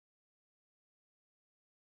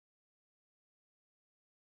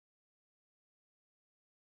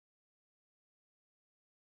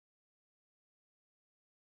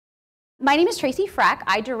My name is Tracy Frech.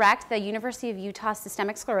 I direct the University of Utah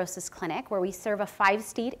Systemic Sclerosis Clinic, where we serve a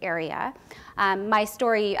 5-state area. My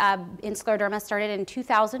story in scleroderma started in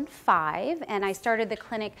 2005, and I started the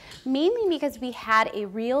clinic mainly because we had a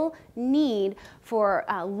real need for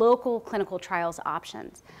local clinical trials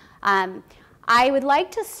options. I would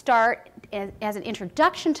like to start as an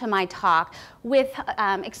introduction to my talk with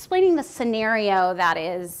explaining the scenario that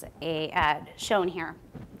is shown here.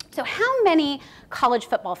 So how many college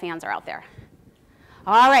football fans are out there?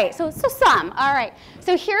 All right, so some. All right,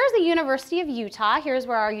 so here's the University of Utah. Here's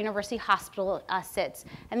where our university hospital sits.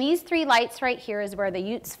 And these 3 lights right here is where the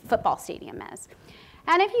Utes football stadium is.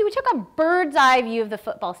 And if you took a bird's eye view of the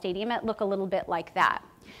football stadium, it looked a little bit like that.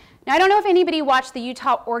 Now, I don't know if anybody watched the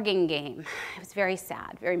Utah-Oregon game. It was very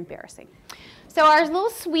sad, very embarrassing. So our little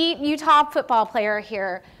sweet Utah football player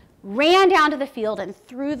here ran down to the field and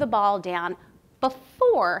threw the ball down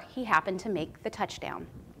before he happened to make the touchdown.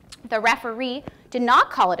 The referee did not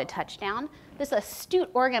call it a touchdown. This astute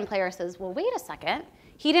Oregon player says, well, wait a second.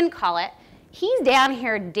 He didn't call it. He's down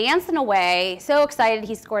here dancing away, so excited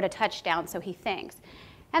he scored a touchdown, so he thinks.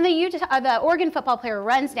 And the Oregon football player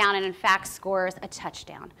runs down and, in fact, scores a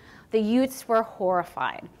touchdown. The Utes were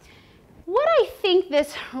horrified. What I think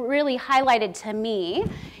this really highlighted to me,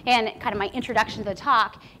 and kind of my introduction to the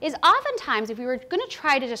talk, is oftentimes if we were going to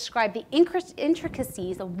try to describe the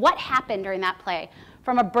intricacies of what happened during that play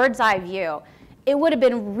from a bird's eye view, it would have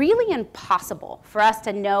been really impossible for us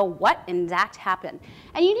to know what in fact happened.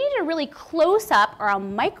 And you need a really close-up or a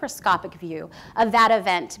microscopic view of that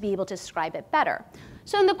event to be able to describe it better.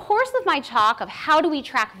 So in the course of my talk of how do we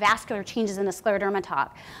track vascular changes in a scleroderma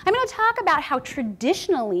talk, I'm going to talk about how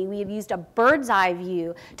traditionally we have used a bird's eye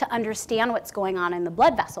view to understand what's going on in the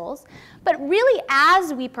blood vessels. But really,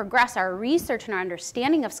 as we progress our research and our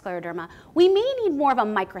understanding of scleroderma, we may need more of a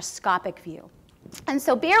microscopic view. And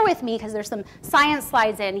so bear with me, because there's some science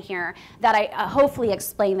slides in here that I hopefully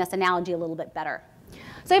explain this analogy a little bit better.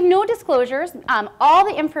 So I have no disclosures. All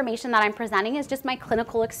the information that I'm presenting is just my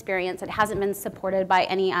clinical experience. It hasn't been supported by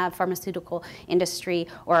any pharmaceutical industry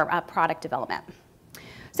or product development.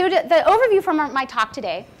 So the overview from my talk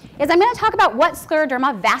today is I'm going to talk about what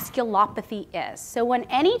scleroderma vasculopathy is. So when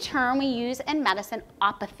any term we use in medicine,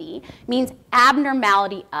 opathy, means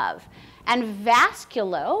abnormality of. And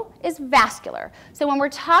vasculo is vascular. So when we're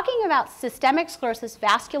talking about systemic sclerosis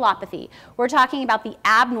vasculopathy, we're talking about the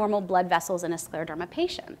abnormal blood vessels in a scleroderma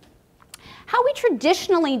patient. How we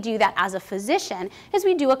traditionally do that as a physician is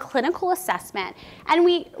we do a clinical assessment, and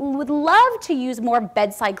we would love to use more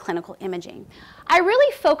bedside clinical imaging. I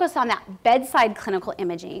really focus on that bedside clinical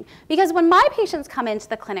imaging because when my patients come into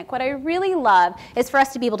the clinic, what I really love is for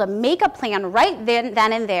us to be able to make a plan right then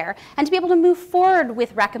and there and to be able to move forward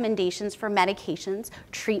with recommendations for medications,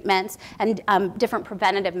 treatments, and different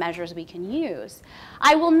preventative measures we can use.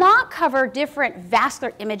 I will not cover different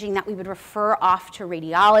vascular imaging that we would refer off to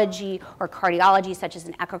radiology or cardiology, such as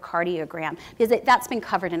an echocardiogram, because that's been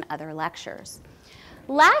covered in other lectures.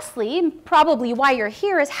 Lastly, probably why you're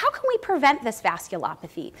here, is how can we prevent this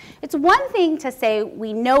vasculopathy? It's one thing to say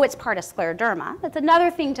we know it's part of scleroderma. It's another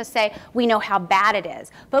thing to say we know how bad it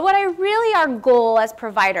is. But what our goal as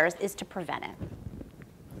providers is to prevent it.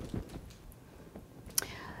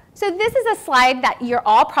 So this is a slide that you're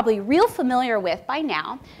all probably real familiar with by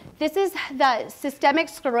now. This is the systemic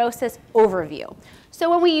sclerosis overview.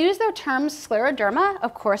 So when we use the term scleroderma,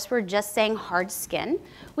 of course, we're just saying hard skin.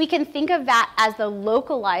 We can think of that as the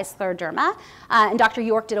localized scleroderma. And Dr.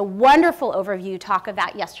 York did a wonderful overview talk of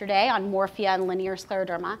that yesterday on morphia and linear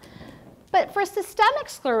scleroderma. But for systemic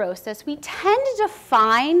sclerosis, we tend to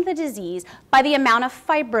define the disease by the amount of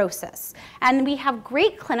fibrosis. And we have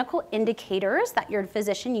great clinical indicators that your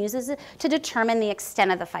physician uses to determine the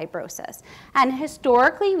extent of the fibrosis. And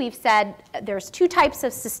historically, we've said there's 2 types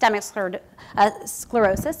of systemic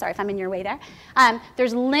sclerosis. Sorry if I'm in your way there.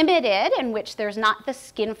 There's limited, in which there's not the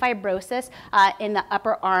skin fibrosis in the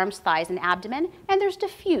upper arms, thighs, and abdomen. And there's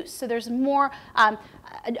diffuse, so there's more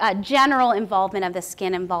general involvement of the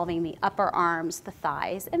skin involving the upper arms, the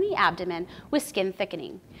thighs, and the abdomen with skin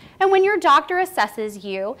thickening. And when your doctor assesses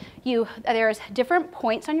you, there's different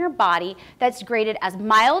points on your body that's graded as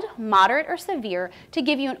mild, moderate, or severe to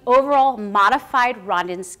give you an overall modified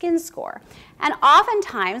Rodnan skin score. And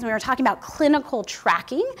oftentimes, when we're talking about clinical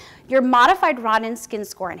tracking, your modified Rodnan skin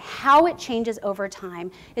score and how it changes over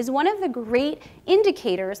time is one of the great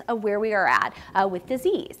indicators of where we are at with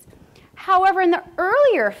disease. However, in the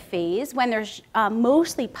earlier phase, when there's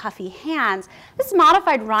mostly puffy hands, this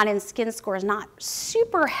modified Rodnan skin score is not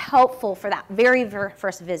super helpful for that very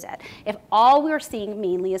first visit if all we're seeing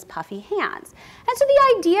mainly is puffy hands. And so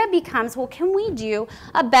the idea becomes, well, can we do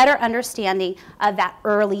a better understanding of that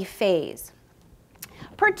early phase?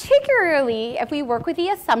 Particularly if we work with the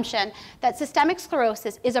assumption that systemic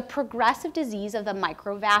sclerosis is a progressive disease of the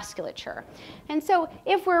microvasculature. And so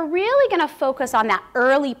if we're really going to focus on that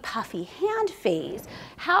early puffy hand phase,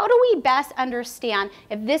 how do we best understand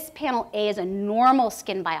if this panel A is a normal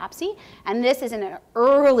skin biopsy and this is an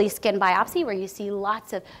early skin biopsy where you see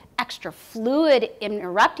lots of extra fluid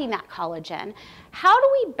interrupting that collagen, how do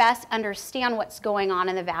we best understand what's going on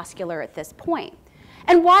in the vascular at this point?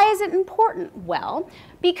 And why is it important? Well,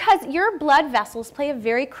 because your blood vessels play a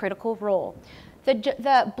very critical role.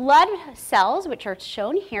 The blood cells, which are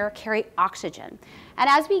shown here, carry oxygen. And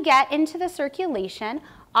as we get into the circulation,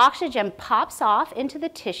 oxygen pops off into the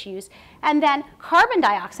tissues, and then carbon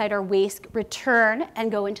dioxide or waste return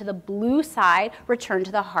and go into the blue side, return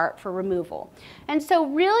to the heart for removal. And so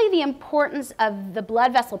really the importance of the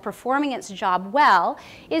blood vessel performing its job well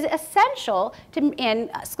is essential in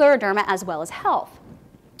scleroderma as well as health.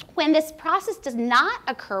 When this process does not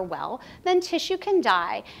occur well, then tissue can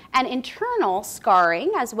die and internal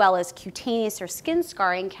scarring as well as cutaneous or skin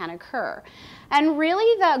scarring can occur. And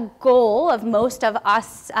really the goal of most of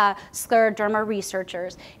us scleroderma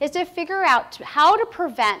researchers is to figure out how to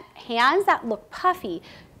prevent hands that look puffy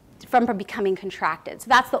from becoming contracted. So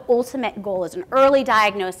that's the ultimate goal, is an early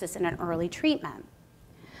diagnosis and an early treatment.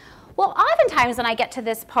 Well, oftentimes when I get to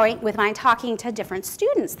this point when I'm talking to different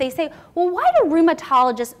students, they say, well, why do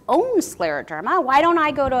rheumatologists own scleroderma? Why don't I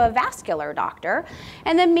go to a vascular doctor?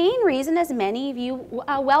 And the main reason, as many of you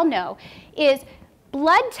well know, is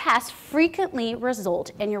blood tests frequently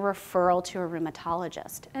result in your referral to a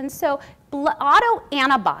rheumatologist. And so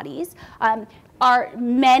autoantibodies are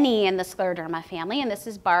many in the scleroderma family, and this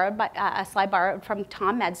is borrowed by, a slide borrowed from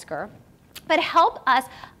Tom Metzger, but help us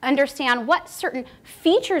understand what certain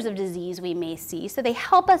features of disease we may see. So they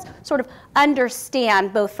help us sort of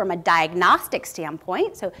understand both from a diagnostic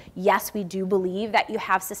standpoint. So yes, we do believe that you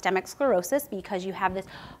have systemic sclerosis because you have this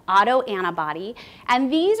autoantibody.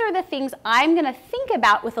 And these are the things I'm going to think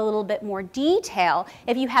about with a little bit more detail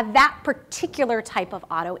if you have that particular type of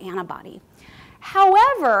autoantibody.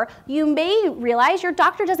 However, you may realize your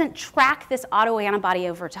doctor doesn't track this autoantibody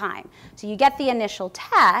over time. So you get the initial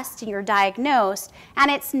test and you're diagnosed, and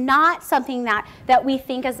it's not something that we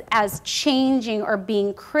think as changing or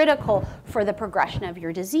being critical for the progression of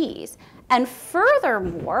your disease. And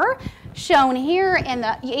furthermore, shown here in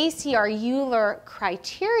the ACR-Euler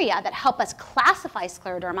criteria that help us classify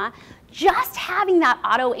scleroderma, just having that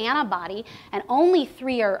autoantibody, and only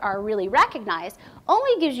 3 are really recognized,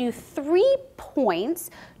 only gives you 3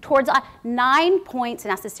 points towards 9 points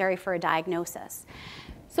necessary for a diagnosis.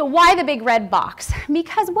 So why the big red box?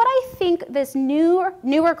 Because what I think this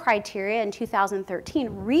newer criteria in 2013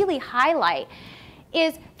 really highlight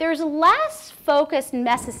is there's less focus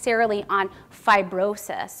necessarily on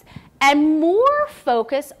fibrosis and more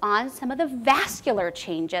focus on some of the vascular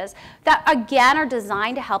changes that, again, are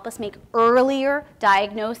designed to help us make earlier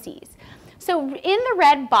diagnoses. So in the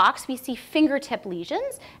red box, we see fingertip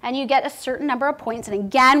lesions, and you get a certain number of points. And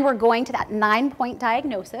again, we're going to that 9-point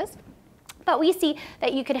diagnosis. But we see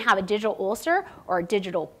that you can have a digital ulcer or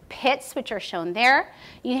digital pits, which are shown there.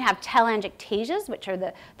 You can have telangiectasias, which are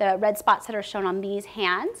the red spots that are shown on these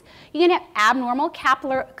hands. You can have abnormal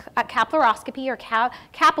capillaroscopy or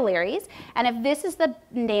capillaries. And if this is the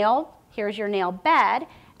nail, here's your nail bed.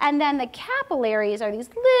 And then the capillaries are these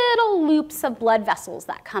little loops of blood vessels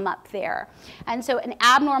that come up there. And so an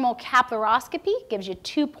abnormal capillaroscopy gives you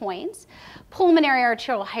 2 points. Pulmonary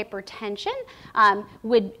arterial hypertension,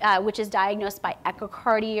 which is diagnosed by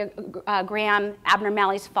echocardiogram,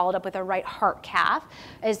 abnormalities followed up with a right heart cath,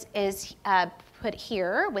 is put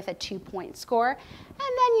here with a 2-point score. And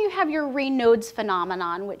then you have your Raynaud's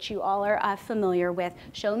phenomenon, which you all are familiar with,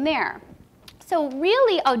 shown there. So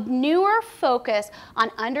really a newer focus on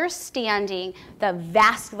understanding the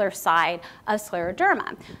vascular side of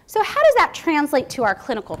scleroderma. So how does that translate to our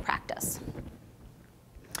clinical practice?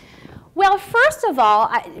 Well, first of all,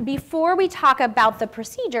 before we talk about the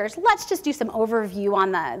procedures, let's just do some overview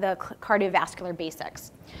on the cardiovascular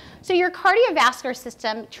basics. So your cardiovascular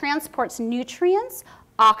system transports nutrients,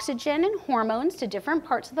 oxygen, and hormones to different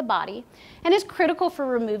parts of the body, and is critical for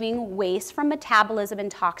removing waste from metabolism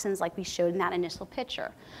and toxins like we showed in that initial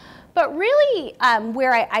picture. But really,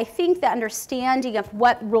 where I think the understanding of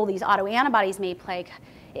what role these autoantibodies may play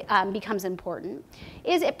becomes important,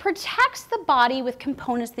 is it protects the body with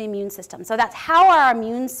components of the immune system. So that's how our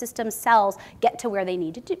immune system cells get to where they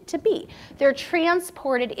need to be. They're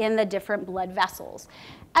transported in the different blood vessels,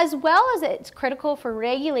 as well as it's critical for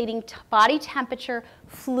regulating body temperature,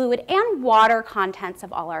 fluid, and water contents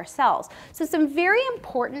of all our cells. So some very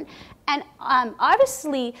important and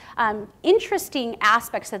obviously interesting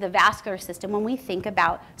aspects of the vascular system when we think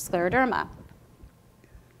about scleroderma.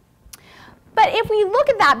 But if we look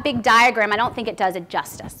at that big diagram, I don't think it does it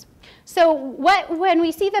justice. So when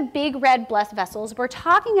we see the big red blood vessels, we're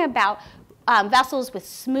talking about vessels with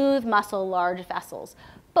smooth muscle, large vessels.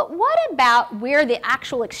 But what about where the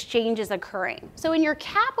actual exchange is occurring? So in your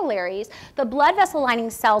capillaries, the blood vessel lining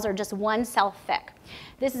cells are just one cell thick.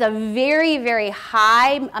 This is a very, very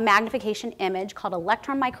high magnification image called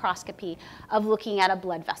electron microscopy of looking at a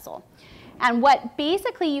blood vessel. And what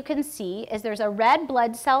basically you can see is there's a red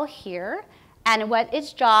blood cell here, and what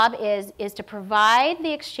its job is to provide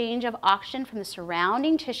the exchange of oxygen from the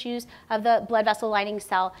surrounding tissues of the blood vessel lining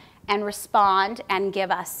cell and respond and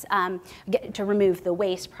give us, to remove the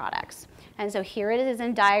waste products. And so here it is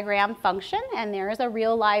in diagram function, and there is a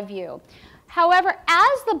real live view. However,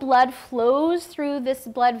 as the blood flows through this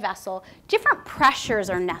blood vessel, different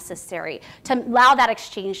pressures are necessary to allow that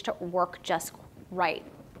exchange to work just right.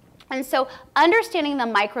 And so understanding the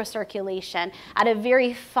microcirculation at a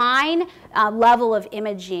very fine level of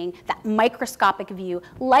imaging, that microscopic view,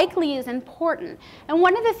 likely is important. And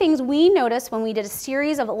one of the things we noticed when we did a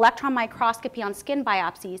series of electron microscopy on skin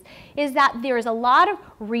biopsies is that there is a lot of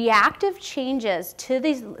reactive changes to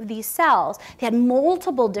these cells. They had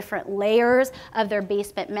multiple different layers of their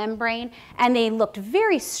basement membrane, and they looked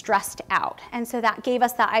very stressed out. And so that gave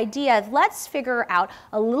us the idea of let's figure out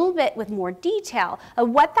a little bit with more detail of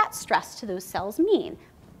what that stress to those cells mean.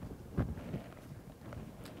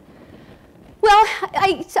 Well,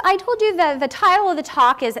 I told you the title of the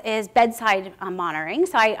talk is bedside monitoring,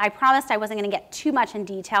 so I promised I wasn't going to get too much in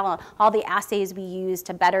detail on all the assays we use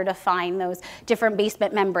to better define those different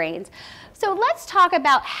basement membranes. So let's talk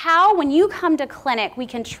about how, when you come to clinic, we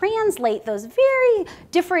can translate those very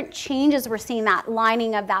different changes we're seeing, that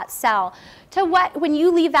lining of that cell, to what, when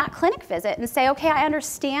you leave that clinic visit and say, okay, I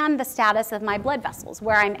understand the status of my blood vessels,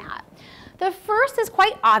 where I'm at. The first is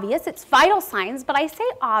quite obvious. It's vital signs, but I say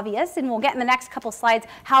obvious, and we'll get in the next couple slides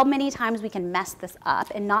how many times we can mess this up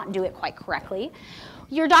and not do it quite correctly.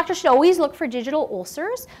 Your doctor should always look for digital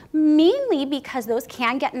ulcers, mainly because those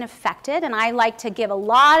can get infected, and I like to give a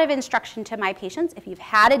lot of instruction to my patients. If you've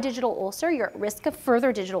had a digital ulcer, you're at risk of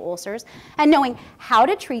further digital ulcers, and knowing how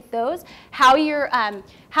to treat those,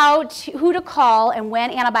 who to call, and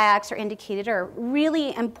when antibiotics are indicated are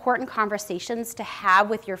really important conversations to have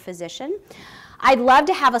with your physician. I'd love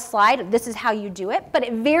to have a slide, this is how you do it, but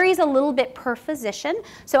it varies a little bit per physician.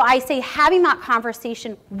 So I say having that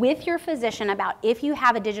conversation with your physician about if you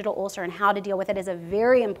have a digital ulcer and how to deal with it is a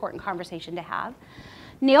very important conversation to have.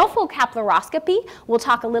 Nail fold capillaroscopy, we'll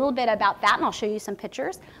talk a little bit about that, and I'll show you some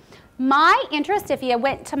pictures. My interest, if you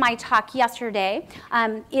went to my talk yesterday,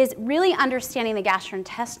 is really understanding the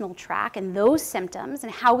gastrointestinal tract and those symptoms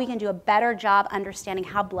and how we can do a better job understanding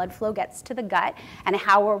how blood flow gets to the gut and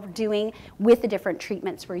how we're doing with the different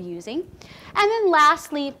treatments we're using. And then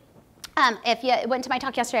lastly, if you went to my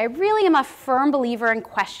talk yesterday, I really am a firm believer in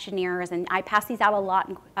questionnaires, and I pass these out a lot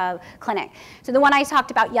in clinic. So the one I talked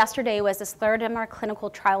about yesterday was the Scleroderma Clinical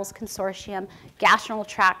Trials Consortium Gastrointestinal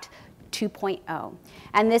Tract 2.0.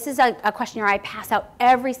 And this is a questionnaire I pass out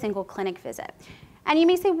every single clinic visit. And you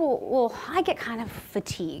may say, well, I get kind of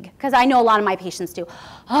fatigued, because I know a lot of my patients do.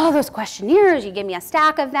 Oh, those questionnaires, you give me a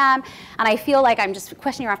stack of them, and I feel like I'm just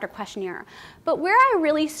questionnaire after questionnaire. But where I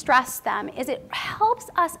really stress them is it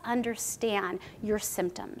helps us understand your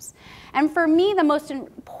symptoms. And for me, the most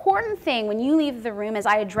important thing when you leave the room is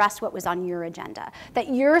I address what was on your agenda,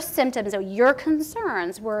 that your symptoms or your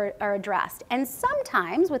concerns are addressed. And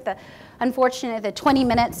sometimes with the unfortunate, the 20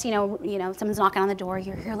 minutes, someone's knocking on the door,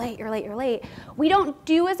 you're late, you're late, you're late. We don't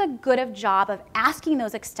do as a good of job of asking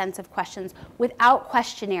those extensive questions without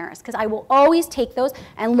questionnaires, because I will always take those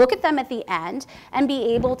and look at them at the end and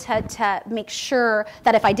be able to make sure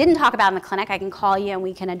that if I didn't talk about it in the clinic, I can call you and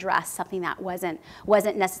we can address something that wasn't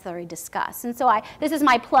necessarily discussed. And so this is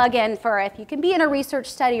my plug-in for if you can be in a research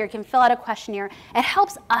study or you can fill out a questionnaire, it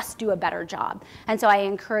helps us do a better job. And so I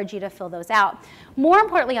encourage you to fill those out. More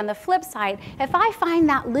importantly, on the flip side, if I find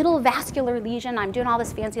that little vascular lesion, I'm doing all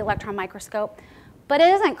this fancy electron microscope, but it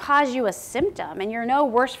doesn't cause you a symptom and you're no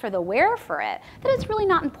worse for the wear for it, then it's really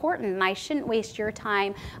not important, and I shouldn't waste your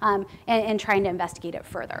time in trying to investigate it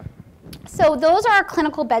further. So those are our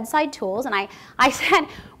clinical bedside tools, and I said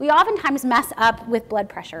we oftentimes mess up with blood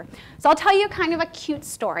pressure. So I'll tell you kind of a cute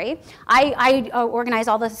story. I organize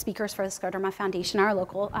all the speakers for the Scleroderma Foundation, our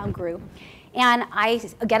local group, and I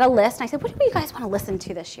get a list, and I said, what do you guys want to listen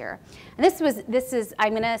to this year? And this is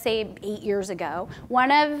I'm going to say 8 years ago.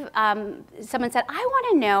 Someone said, I want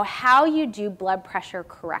to know how you do blood pressure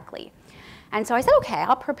correctly. And so I said, okay,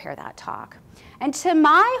 I'll prepare that talk. And to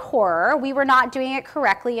my horror, we were not doing it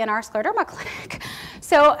correctly in our scleroderma clinic.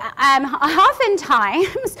 So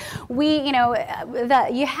oftentimes,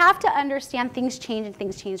 you have to understand things change and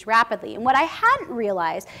things change rapidly. And what I hadn't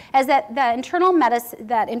realized is that internal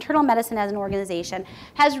medicine as an organization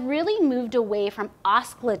has really moved away from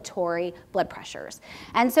oscillatory blood pressures.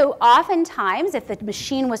 And so oftentimes, if the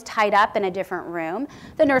machine was tied up in a different room,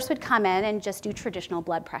 the nurse would come in and just do traditional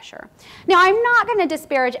blood pressure. Now, I'm not going to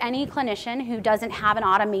disparage any clinician who doesn't have an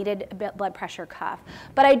automated blood pressure cuff,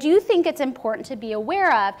 but I do think it's important to be aware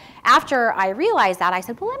of. After I realized that, I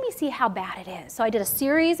said, well, let me see how bad it is. So I did a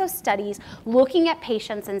series of studies looking at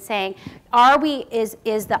patients and saying,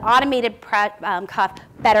 is the automated cuff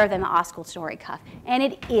better than the oscillatory cuff? And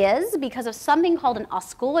it is, because of something called an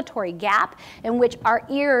oscillatory gap, in which our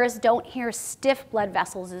ears don't hear stiff blood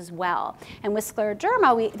vessels as well. And with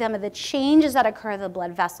scleroderma, some of the changes that occur in the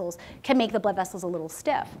blood vessels can make the blood vessels a little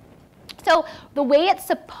stiff. So the way it's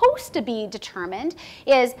supposed to be determined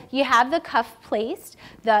is you have the cuff placed.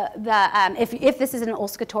 If this is an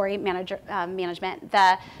oscillatory management,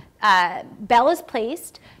 the bell is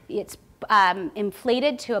placed. It's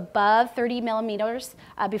inflated to above 30 millimeters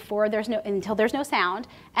until there's no sound,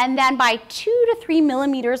 and then by 2 to 3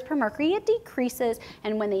 millimeters per mercury it decreases.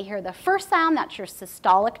 And when they hear the first sound, that's your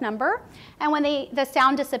systolic number, and when the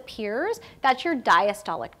sound disappears, that's your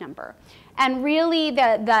diastolic number. And really,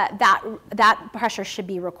 that pressure should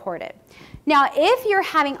be recorded. Now, if you're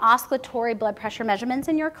having oscillatory blood pressure measurements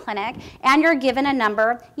in your clinic and you're given a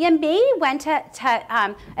number, you may want to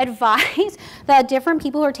advise the different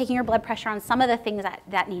people who are taking your blood pressure on some of the things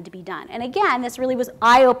that need to be done. And again, this really was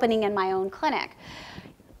eye-opening in my own clinic.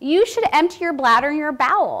 You should empty your bladder and your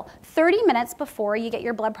bowel 30 minutes before you get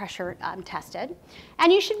your blood pressure tested.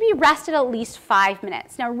 And you should be rested at least 5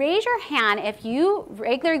 minutes. Now, raise your hand if you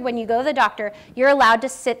regularly, when you go to the doctor, you're allowed to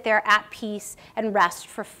sit there at peace and rest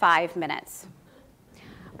for 5 minutes.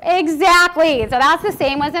 Exactly. So that's the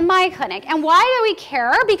same as in my clinic. And why do we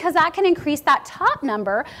care? Because that can increase that top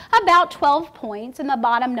number about 12 points and the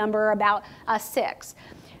bottom number about 6.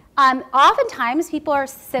 Oftentimes, people are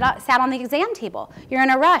sat on the exam table. You're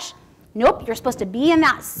in a rush. Nope, you're supposed to be in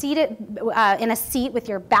that in a seat with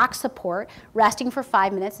your back support, resting for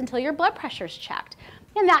 5 minutes until your blood pressure is checked.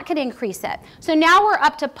 And that could increase it. So now we're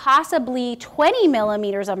up to possibly 20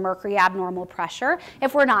 millimeters of mercury abnormal pressure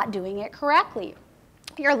if we're not doing it correctly.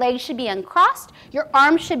 Your legs should be uncrossed, your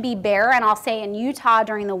arms should be bare, and I'll say in Utah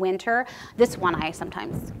during the winter, this one I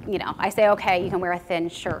sometimes, I say, okay, you can wear a thin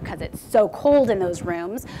shirt because it's so cold in those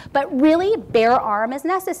rooms, but really bare arm is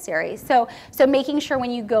necessary. So making sure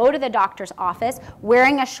when you go to the doctor's office,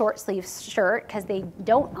 wearing a short sleeve shirt, because they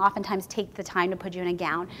don't oftentimes take the time to put you in a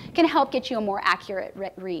gown, can help get you a more accurate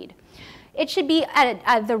read. It should be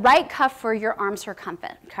at the right cuff for your arm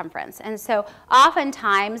circumference. And so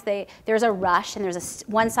oftentimes there's a rush and there's a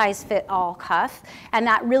one-size-fits-all cuff, and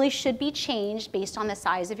that really should be changed based on the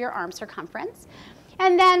size of your arm circumference.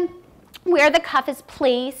 And then where the cuff is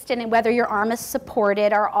placed and whether your arm is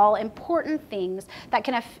supported are all important things that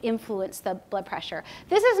can influence the blood pressure.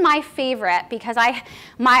 This is my favorite because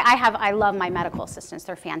I love my medical assistants.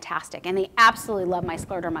 They're fantastic, and they absolutely love my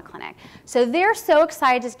scleroderma clinic. So they're so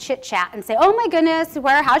excited to chit-chat and say, oh my goodness,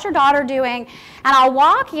 how's your daughter doing? And I'll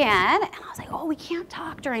walk in, and I was like, oh, we can't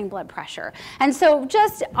talk during blood pressure. And so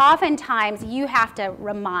just oftentimes you have to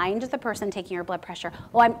remind the person taking your blood pressure,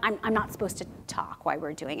 oh, I'm not supposed to talk while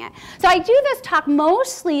we're doing it. So I do this talk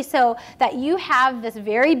mostly so that you have this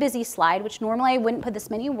very busy slide, which normally I wouldn't put this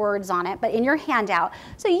many words on it, but in your handout.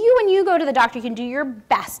 So when you go to the doctor, you can do your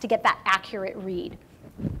best to get that accurate read.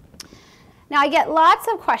 Now, I get lots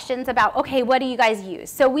of questions about, okay, what do you guys use?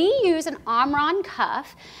 So we use an Omron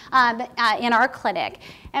cuff in our clinic.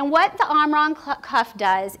 And what the Omron cuff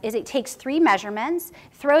does is it takes 3 measurements,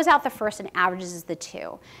 throws out the first, and averages the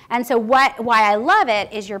 2. And so why I love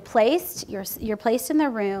it is you're placed in the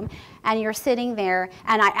room, and you're sitting there,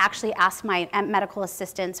 and I actually ask my medical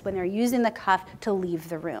assistants when they're using the cuff to leave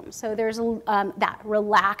the room. So there's that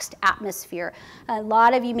relaxed atmosphere. A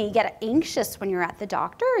lot of you may get anxious when you're at the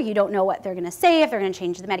doctor. You don't know what they're going to say, if they're going to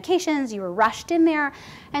change the medications. You were rushed in there.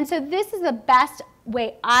 And so this is the best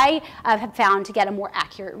way I have found to get a more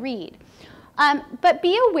accurate read. But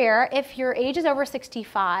be aware, if your age is over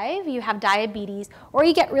 65, you have diabetes, or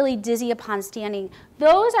you get really dizzy upon standing,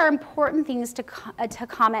 those are important things to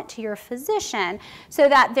comment to your physician so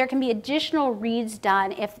that there can be additional reads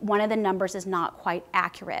done if one of the numbers is not quite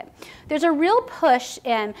accurate. There's a real push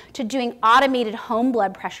to doing automated home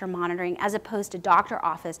blood pressure monitoring as opposed to doctor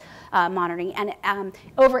office monitoring. And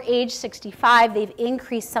over age 65, they've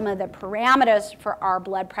increased some of the parameters for our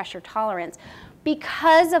blood pressure tolerance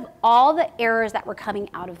because of all the errors that were coming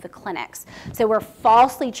out of the clinics. So we're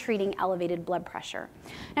falsely treating elevated blood pressure.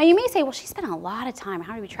 Now you may say, well, she spent a lot of time,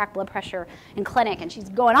 how do we track blood pressure in clinic? And she's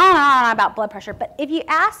going on and on about blood pressure. But if you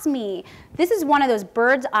ask me, this is one of those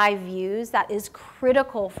bird's eye views that is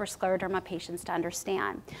critical for scleroderma patients to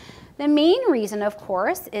understand. The main reason, of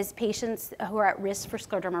course, is patients who are at risk for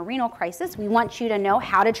scleroderma renal crisis. We want you to know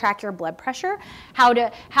how to track your blood pressure, how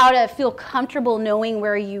to feel comfortable knowing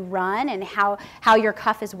where you run and how your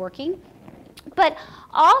cuff is working. But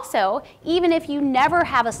also, even if you never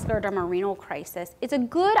have a scleroderma renal crisis, it's a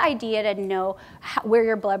good idea to know where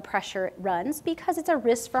your blood pressure runs because it's a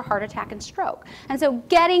risk for heart attack and stroke. And so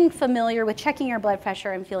getting familiar with checking your blood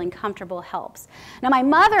pressure and feeling comfortable helps. Now my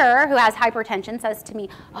mother, who has hypertension, says to me,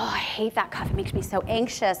 oh, I hate that cuff, it makes me so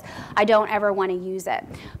anxious, I don't ever want to use it.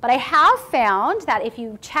 But I have found that if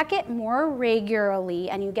you check it more regularly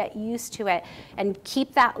and you get used to it and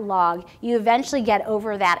keep that log, you eventually get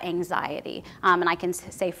over that anxiety. And I can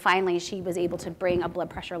say finally she was able to bring a blood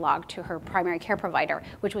pressure log to her primary care provider,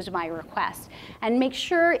 which was my request. And make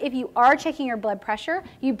sure if you are checking your blood pressure,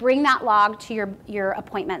 you bring that log to your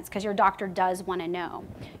appointments because your doctor does want to know.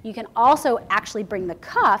 You can also actually bring the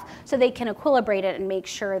cuff so they can equilibrate it and make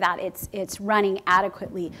sure that it's running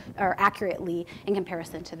adequately or accurately in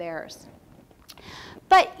comparison to theirs.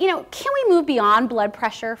 But, can we move beyond blood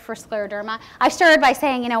pressure for scleroderma? I started by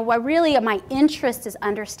saying, what really my interest is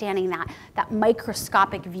understanding that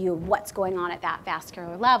microscopic view of what's going on at that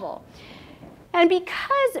vascular level. And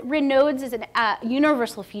because Raynaud's is a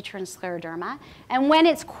universal feature in scleroderma, and when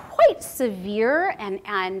it's quite severe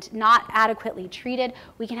and not adequately treated,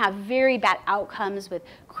 we can have very bad outcomes with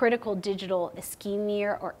critical digital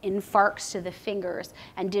ischemia or infarcts to the fingers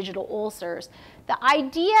and digital ulcers. The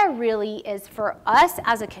idea really is for us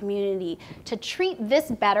as a community to treat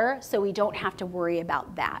this better so we don't have to worry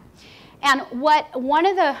about that. And one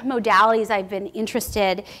of the modalities I've been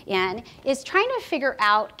interested in is trying to figure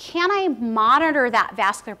out, can I monitor that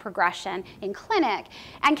vascular progression in clinic?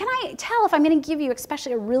 And can I tell if I'm going to give you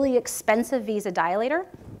especially a really expensive vasodilator,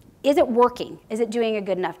 is it working? Is it doing a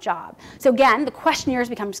good enough job? So again, the questionnaires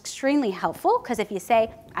becomes extremely helpful because if you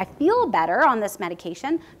say, I feel better on this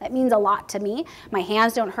medication, that means a lot to me. My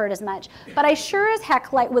hands don't hurt as much. But I sure as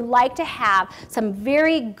heck would like to have some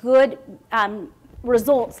very good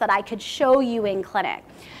results that I could show you in clinic.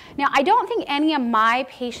 Now, I don't think any of my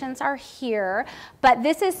patients are here, but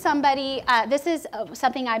this is something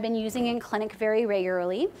I've been using in clinic very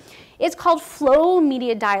regularly. It's called flow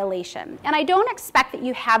media dilation. And I don't expect that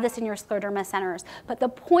you have this in your scleroderma centers, but the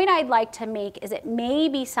point I'd like to make is it may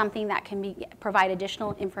be something that can provide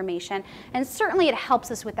additional information, and certainly it helps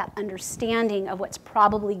us with that understanding of what's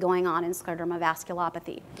probably going on in scleroderma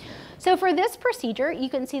vasculopathy. So for this procedure, you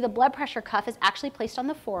can see the blood pressure cuff is actually placed on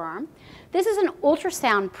the forearm. This is an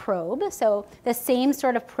ultrasound probe, so the same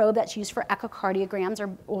sort of probe that's used for echocardiograms or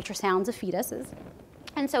ultrasounds of fetuses.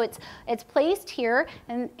 And so it's placed here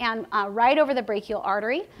and right over the brachial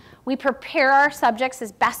artery. We prepare our subjects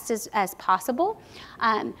as best as possible.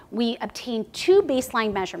 We obtain 2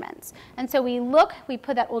 baseline measurements. And so we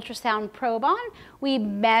put that ultrasound probe on, we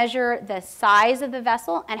measure the size of the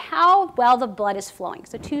vessel and how well the blood is flowing.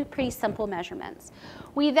 So 2 pretty simple measurements.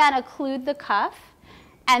 We then occlude the cuff.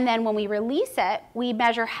 And then when we release it, we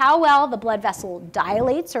measure how well the blood vessel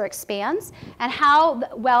dilates or expands and how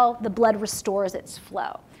well the blood restores its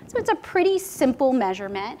flow. So it's a pretty simple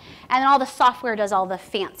measurement. And then all the software does all the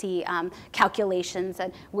fancy calculations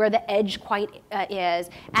and where the edge is.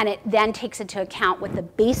 And it then takes into account what the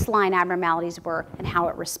baseline abnormalities were and how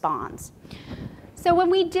it responds. So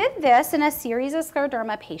when we did this in a series of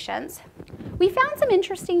scleroderma patients, we found some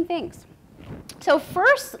interesting things. So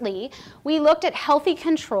firstly, we looked at healthy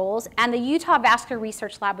controls, and the Utah Vascular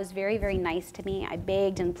Research Lab was very, very nice to me. I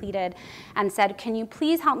begged and pleaded and said, can you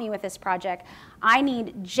please help me with this project? I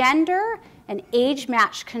need gender and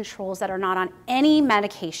age-matched controls that are not on any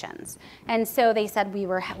medications. And so they said,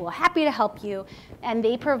 we're happy to help you, and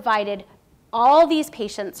they provided all these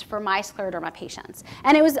patients for my scleroderma patients.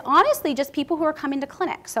 And it was honestly just people who were coming to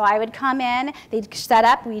clinic. So I would come in, they'd set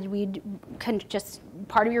up, we'd just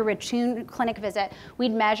part of your routine clinic visit,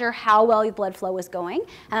 we'd measure how well your blood flow was going,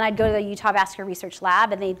 and I'd go to the Utah Vascular Research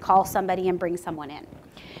Lab, and they'd call somebody and bring someone in.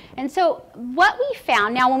 And so what we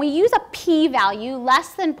found, now when we use a p-value,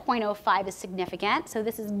 less than 0.05 is significant, so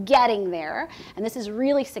this is getting there, and this is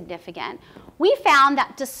really significant. We found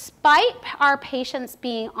that despite our patients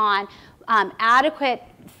being on adequate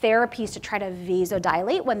therapies to try to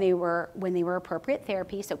vasodilate when they were appropriate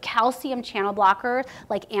therapies, so calcium channel blockers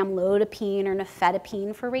like amlodipine or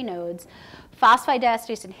nifedipine for Raynaud's,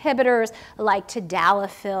 phosphodiesterase inhibitors like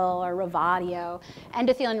tadalafil or Revatio,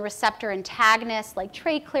 endothelin receptor antagonists like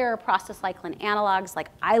Tracleer or prostacyclin analogs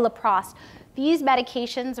like iloprost. These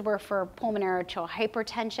medications were for pulmonary arterial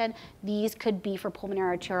hypertension. These could be for pulmonary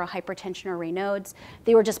arterial hypertension or Raynaud's.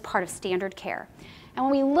 They were just part of standard care. And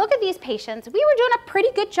when we look at these patients, we were doing a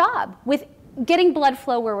pretty good job with getting blood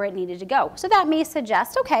flow where it needed to go. So that may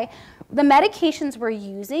suggest, okay, the medications we're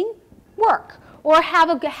using work or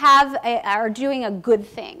are doing a good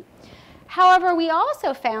thing. However, we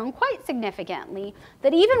also found quite significantly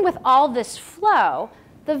that even with all this flow,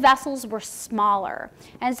 the vessels were smaller.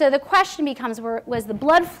 And so the question becomes, was the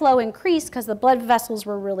blood flow increased because the blood vessels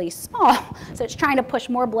were really small? So it's trying to push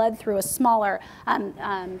more blood through a smaller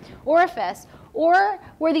orifice. Or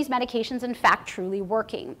were these medications in fact truly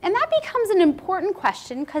working? And that becomes an important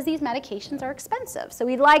question because these medications are expensive. So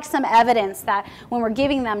we'd like some evidence that when we're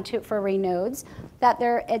giving them for Raynaud's, that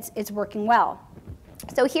it's working well.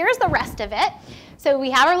 So here's the rest of it. So we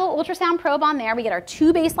have our little ultrasound probe on there. We get our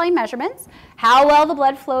 2 baseline measurements, how well the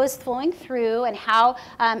blood flow is flowing through and how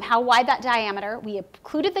wide that diameter. We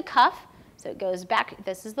occluded the cuff, so it goes back.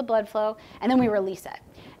 This is the blood flow, and then we release it.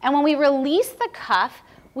 And when we release the cuff,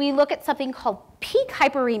 we look at something called peak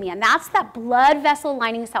hyperemia, and that's that blood vessel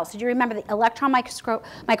lining cell. So do you remember the electron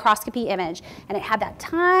microscopy image? And it had that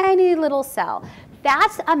tiny little cell.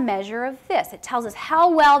 That's a measure of this. It tells us how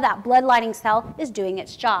well that blood lining cell is doing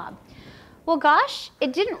its job. Well, gosh,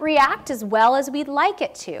 it didn't react as well as we'd like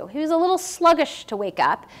it to. He was a little sluggish to wake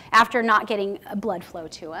up after not getting blood flow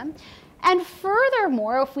to him. And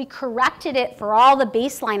furthermore, if we corrected it for all the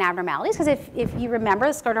baseline abnormalities, because if you remember,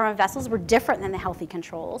 the scleroderma vessels were different than the healthy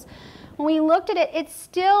controls. When we looked at it,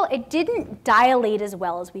 it didn't dilate as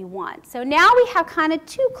well as we want. So now we have kind of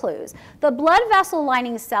 2 clues. The blood vessel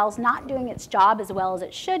lining cell's not doing its job as well as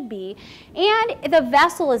it should be, and the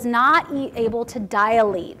vessel is not able to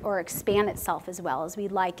dilate or expand itself as well as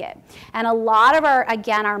we'd like it. And a lot of our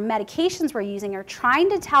medications we're using are trying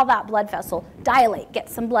to tell that blood vessel, dilate, get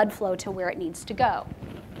some blood flow to where it needs to go.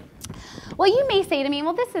 Well, you may say to me,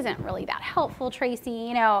 well, this isn't really that helpful, Tracy.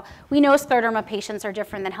 You know, we know scleroderma patients are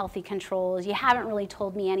different than healthy controls. You haven't really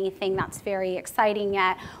told me anything that's very exciting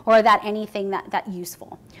yet or that anything that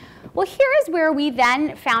useful. Well, here is where we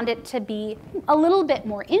then found it to be a little bit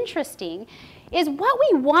more interesting is what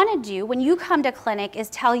we want to do when you come to clinic is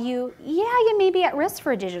tell you, yeah, you may be at risk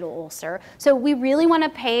for a digital ulcer, so we really want to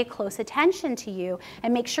pay close attention to you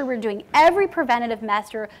and make sure we're doing every preventative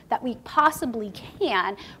measure that we possibly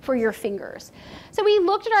can for your fingers. So we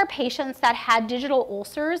looked at our patients that had digital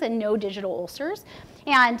ulcers and no digital ulcers,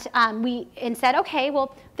 and we said, okay,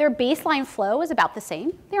 well, their baseline flow is about the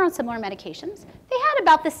same. They're on similar medications. They had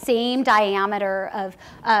about the same diameter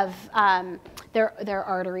of their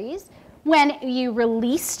arteries. When you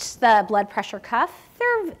released the blood pressure cuff,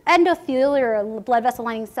 their endothelial blood vessel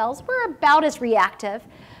lining cells were about as reactive.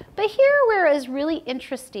 But here where it is really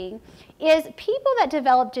interesting is people that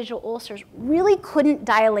developed digital ulcers really couldn't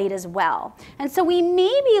dilate as well. And so we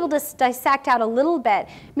may be able to dissect out a little bit.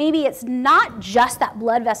 Maybe it's not just that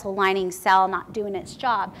blood vessel lining cell not doing its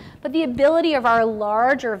job, but the ability of our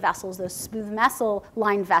larger vessels, those smooth vessel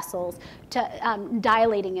line vessels, to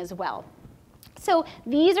dilating as well. So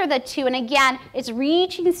these are the 2, and again, it's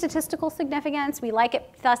reaching statistical significance. We like it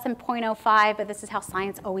less than 0.05, but this is how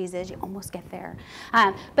science always is. You almost get there.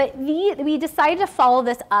 But we decided to follow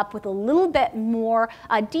this up with a little bit more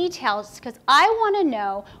details because I want to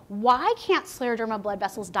know why can't scleroderma blood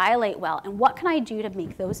vessels dilate well, and what can I do to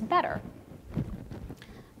make those better?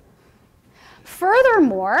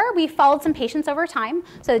 Furthermore, we followed some patients over time.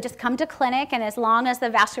 So they just come to clinic, and as long as the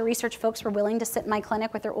vascular research folks were willing to sit in my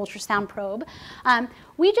clinic with their ultrasound probe,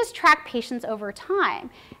 we just track patients over time.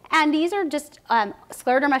 And these are just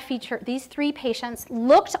scleroderma feature. These 3 patients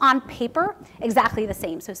looked on paper exactly the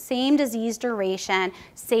same. So same disease duration,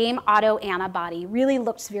 same autoantibody, really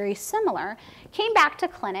looks very similar. Came back to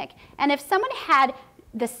clinic, and if someone had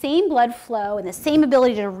the same blood flow and the same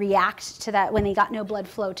ability to react to that when they got no blood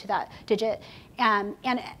flow to that digit, and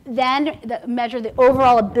then measure the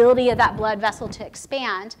overall ability of that blood vessel to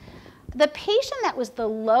expand, The patient that was the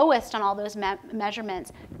lowest on all those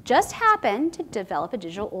measurements just happened to develop a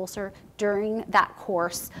digital ulcer during that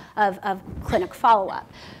course of clinic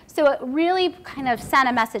follow-up. So it really kind of sent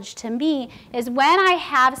a message to me is when I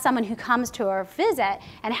have someone who comes to our visit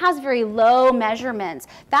and has very low measurements,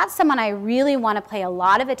 that's someone I really want to pay a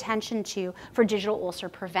lot of attention to for digital ulcer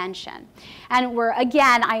prevention. And we're,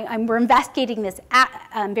 again, we're investigating this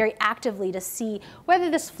very actively to see whether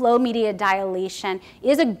this flow-mediated dilation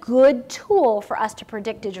is a good tool for us to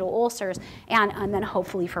predict digital ulcers and then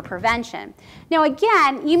hopefully for prevention. Now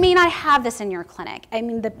again, you may not have this in your clinic. I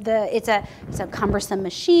mean, it's a cumbersome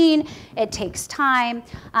machine. It takes time.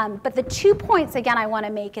 But the 2 points, again, I want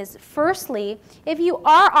to make is, firstly, if you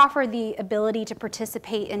are offered the ability to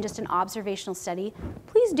participate in just an observational study,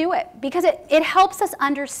 please do it, because it helps us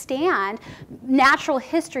understand natural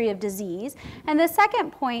history of disease. And the second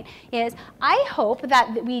point is, I hope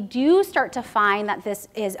that we do start to find that this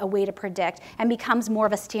is a way to predict and becomes more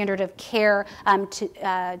of a standard of care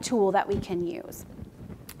tool that we can use.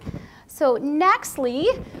 So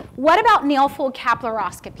nextly, what about nail fold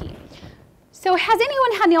capillaroscopy? So has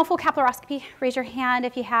anyone had nail fold capillaroscopy? Raise your hand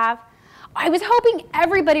if you have. I was hoping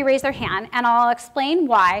everybody raised their hand, and I'll explain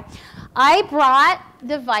why. I brought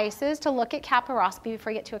devices to look at capillaroscopy.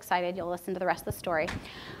 Before you get too excited, you'll listen to the rest of the story.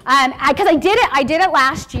 Because I did it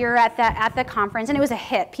last year at the conference, and it was a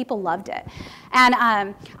hit. People loved it. And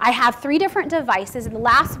I have 3 different devices. And the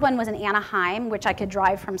last one was in Anaheim, which I could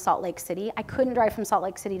drive from Salt Lake City. I couldn't drive from Salt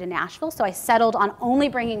Lake City to Nashville, so I settled on only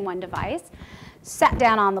bringing 1 device. Sat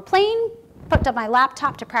down on the plane, hooked up my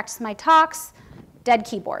laptop to practice my talks, dead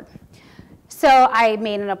keyboard. So I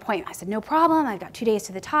made an appointment. I said, no problem. I've got 2 days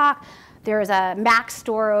to the talk. There's a Mac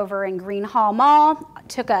store over in Green Hall Mall.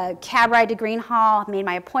 Took a cab ride to Green Hall, made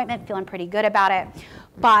my appointment, feeling pretty good about it.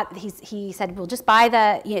 But he said, well, just buy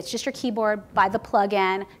it's just your keyboard, buy the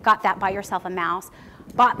plug-in, got that, buy yourself a mouse.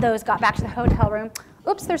 Bought those, got back to the hotel room.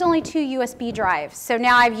 Oops, there's only 2 USB drives. So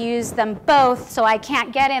now I've used them both, so I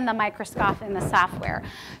can't get in the microscope in the software.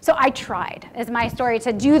 So I tried, is my story,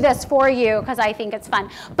 to do this for you because I think it's fun.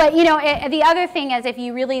 But you know, the other thing is, if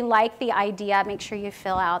you really like the idea, make sure you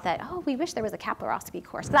fill out that, oh, we wish there was a capillaroscopy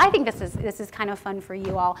course. Because I think this is kind of fun for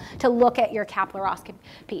you all to look at your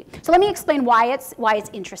capillaroscopy. So let me explain why it's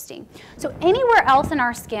interesting. So anywhere else in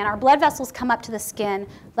our skin, our blood vessels come up to the skin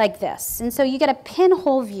like this. And so you get a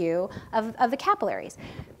pinhole view of the capillaries.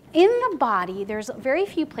 In the body, there's very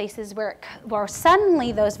few places where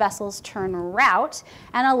suddenly those vessels turn route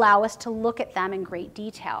and allow us to look at them in great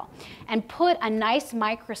detail and put a nice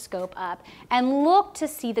microscope up and look to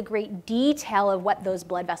see the great detail of what those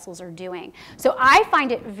blood vessels are doing. So I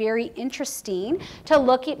find it very interesting to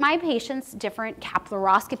look at my patients' different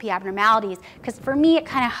capillaroscopy abnormalities, because for me it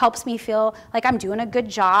kind of helps me feel like I'm doing a good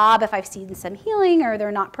job if I've seen some healing or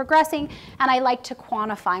they're not progressing, and I like to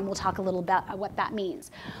quantify, and we'll talk a little about what that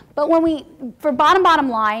means. But for bottom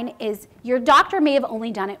line is, your doctor may have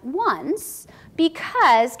only done it once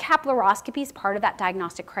because capillaroscopy is part of that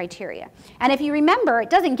diagnostic criteria. And if you remember, it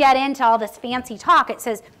doesn't get into all this fancy talk. It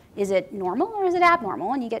says, is it normal or is it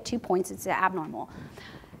abnormal? And you get 2 points, it's abnormal.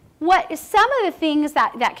 Some of the things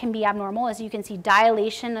that can be abnormal is you can see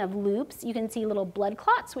dilation of loops. You can see little blood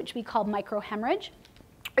clots, which we call microhemorrhage.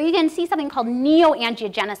 Or you can see something called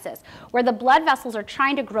neoangiogenesis, where the blood vessels are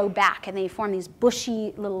trying to grow back and they form these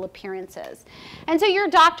bushy little appearances. And so your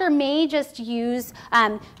doctor may just use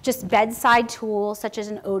just bedside tools such as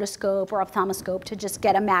an otoscope or ophthalmoscope to just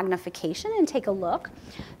get a magnification and take a look.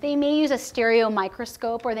 They may use a stereo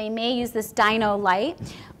microscope, or they may use this dyno light.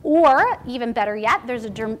 Or, even better yet, there's a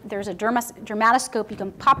dermatoscope you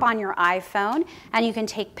can pop on your iPhone, and you can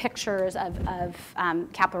take pictures of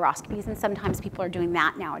capillaroscopies, and sometimes people are doing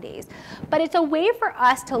that nowadays. But it's a way for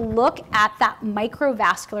us to look at that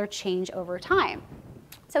microvascular change over time.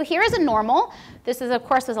 So here is a normal. This is, of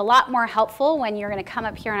course, is a lot more helpful when you're going to come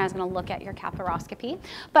up here and I was going to look at your capillaroscopy.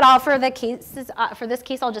 But for this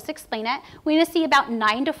case, I'll just explain it. We're going to see about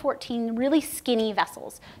 9 to 14 really skinny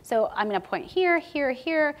vessels. So I'm going to point here, here,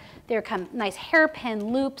 here. There come nice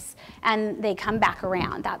hairpin loops, and they come back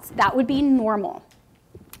around. That would be normal.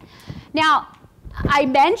 Now, I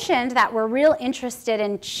mentioned that we're real interested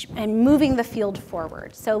in moving the field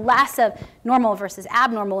forward. So less of normal versus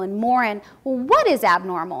abnormal and more in, well, what is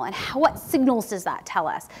abnormal and what signals does that tell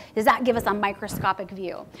us? Does that give us a microscopic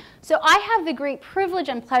view? So I have the great privilege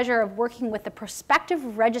and pleasure of working with the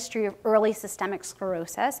Prospective Registry of Early Systemic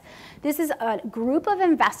Sclerosis. This is a group of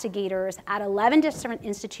investigators at 11 different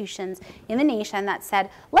institutions in the nation that said,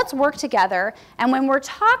 let's work together, and when we're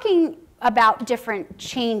talking about different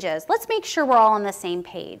changes, let's make sure we're all on the same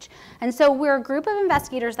page. And so we're a group of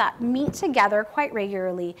investigators that meet together quite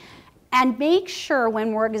regularly and make sure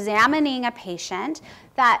when we're examining a patient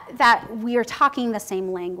that we are talking the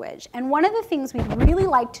same language. And one of the things we'd really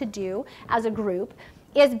like to do as a group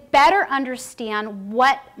is better understand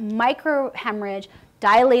what microhemorrhage,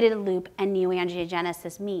 dilated loop, and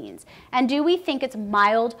neoangiogenesis means. And do we think it's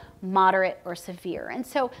mild, moderate, or severe? And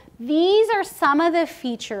so these are some of the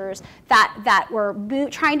features that we're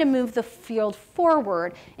trying to move the field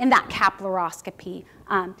forward in that capillaroscopy.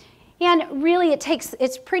 And really,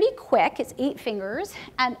 it's pretty quick. It's 8 fingers,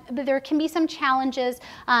 but there can be some challenges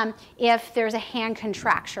if there's a hand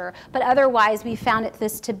contracture. But otherwise, we found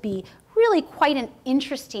this to be really quite an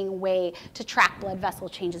interesting way to track blood vessel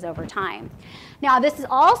changes over time. Now, this is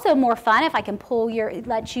also more fun if I can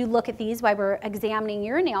let you look at these while we're examining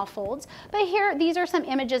your nail folds. But here, these are some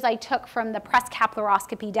images I took from the press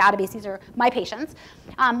capillaroscopy database. These are my patients.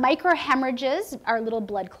 Microhemorrhages are little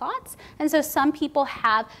blood clots. And so some people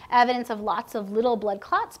have evidence of lots of little blood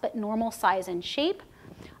clots, but normal size and shape.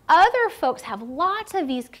 Other folks have lots of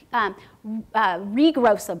these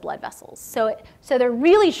regrowths of blood vessels. So they're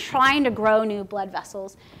really trying to grow new blood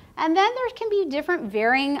vessels. And then there can be different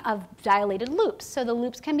varying of dilated loops. So the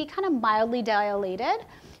loops can be kind of mildly dilated.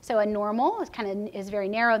 So a normal is very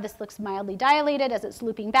narrow. This looks mildly dilated as it's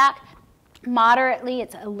looping back. Moderately,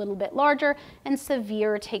 it's a little bit larger. And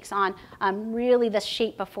severe takes on really the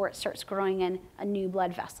shape before it starts growing in a new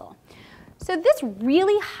blood vessel. So this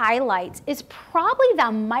really highlights is probably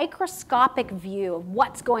the microscopic view of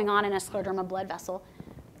what's going on in a scleroderma blood vessel.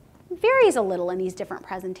 It varies a little in these different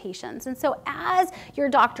presentations. And so as your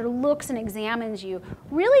doctor looks and examines you,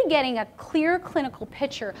 really getting a clear clinical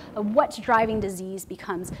picture of what's driving disease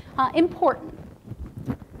becomes important.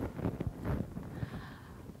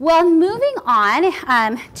 Well, moving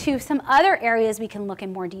on to some other areas we can look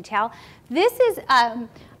in more detail. This is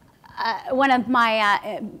one of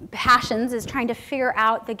my passions is trying to figure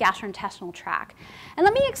out the gastrointestinal tract. And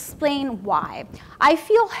let me explain why. I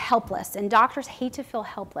feel helpless, and doctors hate to feel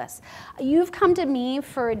helpless. You've come to me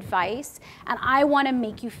for advice, and I want to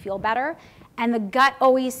make you feel better. And the gut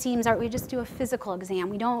always seems we just do a physical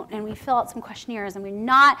exam. And we fill out some questionnaires, and we're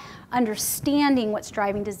not understanding what's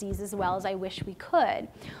driving disease as well as I wish we could.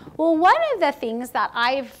 Well, one of the things that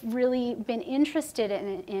I've really been interested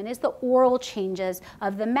in is the oral changes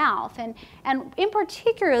of the mouth. And in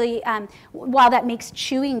particularly, while that makes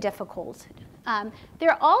chewing difficult,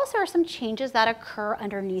 there also are some changes that occur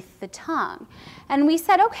underneath the tongue. And we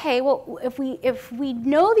said, okay, well, if we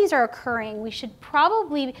know these are occurring, we should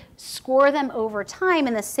probably score them over time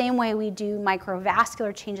in the same way we do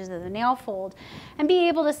microvascular changes of the nail fold and be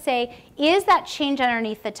able to say, is that change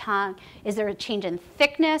underneath the tongue? Is there a change in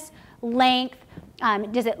thickness, length?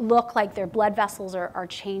 Does it look like their blood vessels are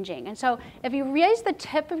changing? And so if you raise the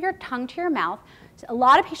tip of your tongue to your mouth, a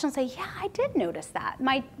lot of patients say, yeah, I did notice that.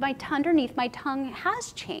 Underneath my tongue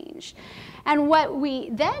has changed. And what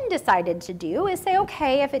we then decided to do is say,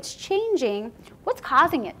 okay, if it's changing, what's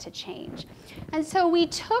causing it to change? And so we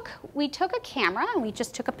took a camera and we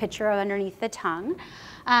just took a picture of underneath the tongue.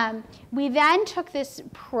 We then took this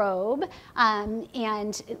probe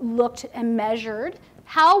and looked and measured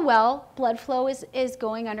how well blood flow is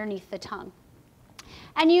going underneath the tongue.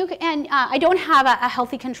 And I don't have a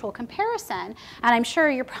healthy control comparison, and I'm sure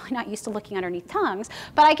you're probably not used to looking underneath tongues,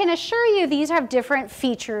 but I can assure you these have different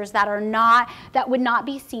features that would not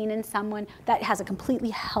be seen in someone that has a completely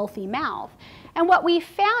healthy mouth. And what we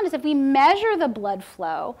found is if we measure the blood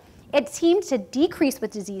flow, it seems to decrease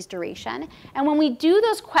with disease duration. And when we do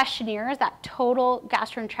those questionnaires, that total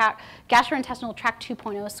gastrointestinal tract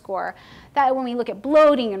 2.0 score, that when we look at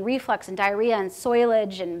bloating and reflux and diarrhea and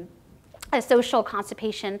soilage and social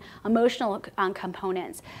constipation, emotional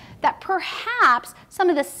components, that perhaps some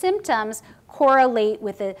of the symptoms correlate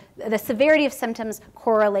with the severity of symptoms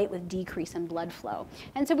correlate with decrease in blood flow.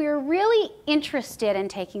 And so we were really interested in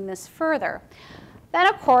taking this further. Then,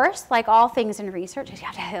 of course, like all things in research, you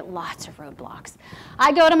have to hit lots of roadblocks.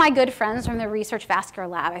 I go to my good friends from the research vascular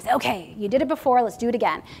lab. I say, okay, you did it before, let's do it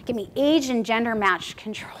again. Give me age and gender matched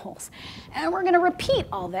controls. And we're going to repeat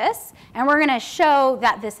all this, and we're going to show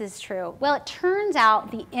that this is true. Well, it turns out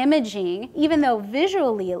the imaging, even though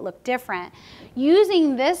visually it looked different,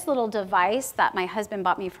 using this little device that my husband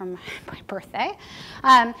bought me for my birthday,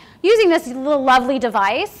 using this little lovely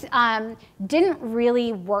device didn't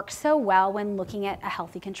really work so well when looking at a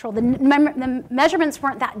healthy control. The measurements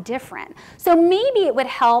weren't that different. So maybe it would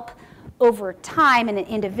help over time in an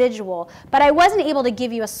individual, but I wasn't able to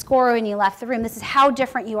give you a score when you left the room. This is how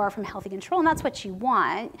different you are from healthy control, and that's what you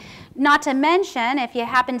want. Not to mention, if you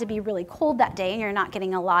happen to be really cold that day and you're not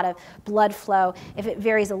getting a lot of blood flow, if it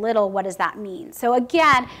varies a little, what does that mean? So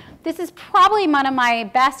again, this is probably one of my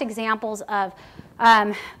best examples of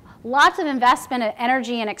lots of investment of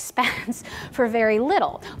energy and expense for very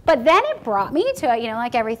little. But then it brought me to,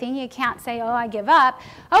 like everything, you can't say, oh, I give up.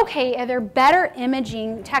 Okay, are there better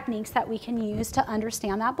imaging techniques that we can use to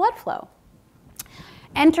understand that blood flow?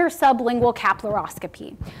 Enter sublingual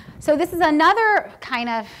capillaroscopy. So this is another kind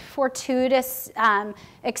of fortuitous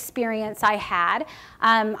experience I had.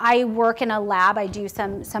 I work in a lab. I do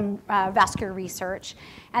some vascular research.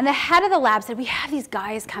 And the head of the lab said, we have these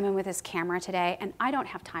guys come in with this camera today, and I don't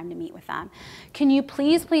have time to meet with them. Can you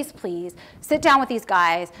please, please, please sit down with these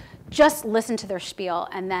guys, just listen to their spiel,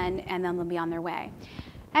 and then they'll be on their way.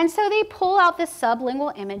 And so they pull out this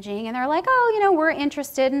sublingual imaging, and they're like, oh, we're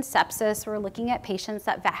interested in sepsis. We're looking at patients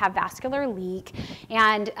that have vascular leak.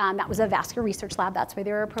 And that was a vascular research lab. That's why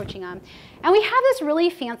they were approaching them. And we have this really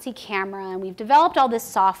fancy camera, and we've developed all this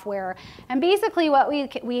software. And basically what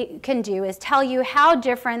we can do is tell you how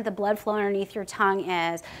different the blood flow underneath your tongue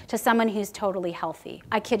is to someone who's totally healthy.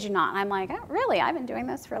 I kid you not. And I'm like, oh, really? I've been doing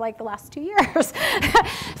this for like the last 2 years.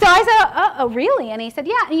 So I said, oh, really? And he said,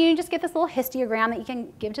 yeah. And you just get this little histogram that you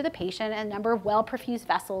can give to the patient, a number of well-perfused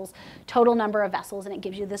vessels, total number of vessels, and it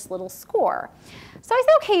gives you this little score. So I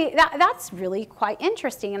said, okay, that's really quite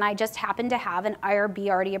interesting, and I just happen to have an IRB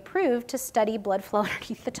already approved to study blood flow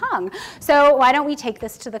underneath the tongue. So why don't we take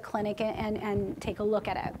this to the clinic and take a look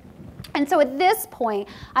at it? And so at this point,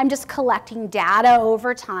 I'm just collecting data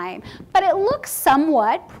over time, but it looks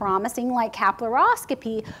somewhat promising, like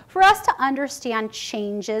capillaroscopy, for us to understand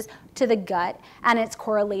changes to the gut and its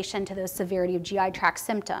correlation to the severity of GI tract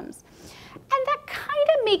symptoms. And that kind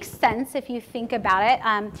of makes sense if you think about it.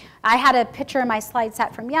 I had a picture in my slide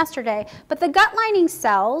set from yesterday, but the gut lining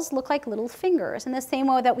cells look like little fingers. In the same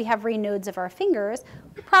way that we have ray nodes of our fingers,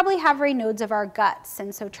 we probably have ray nodes of our guts.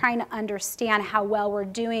 And so trying to understand how well we're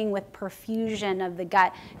doing with perfusion of the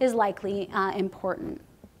gut is likely important.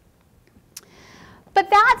 But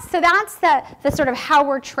that's the sort of how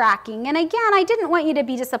we're tracking. And again, I didn't want you to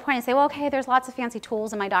be disappointed and say, well, okay, there's lots of fancy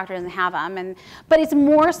tools and my doctor doesn't have them. But it's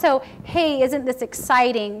more so, hey, isn't this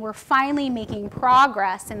exciting? We're finally making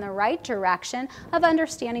progress in the right direction of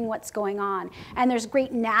understanding what's going on. And there's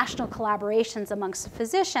great national collaborations amongst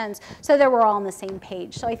physicians so that we're all on the same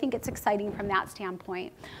page. So I think it's exciting from that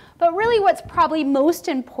standpoint. But really what's probably most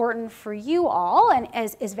important for you all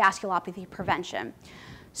is vasculopathy prevention.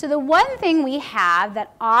 So the one thing we have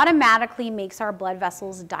that automatically makes our blood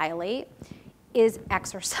vessels dilate is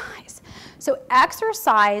exercise. So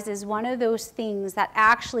exercise is one of those things that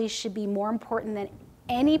actually should be more important than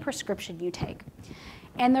any prescription you take.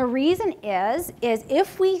 And the reason is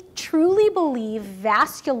if we truly believe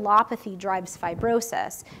vasculopathy drives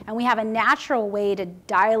fibrosis, and we have a natural way to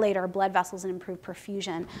dilate our blood vessels and improve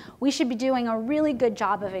perfusion, we should be doing a really good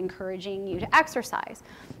job of encouraging you to exercise.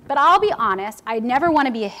 But I'll be honest, I never want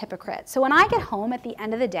to be a hypocrite. So when I get home at the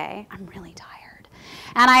end of the day, I'm really tired.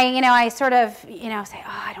 And I sort of, say,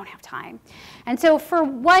 oh, I don't have time. And so for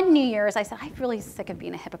one New Year's, I said, I'm really sick of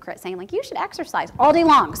being a hypocrite, saying, like, you should exercise all day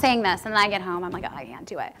long, saying this. And then I get home, I'm like, oh, I can't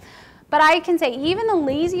do it. But I can say even the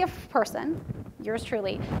laziest person, yours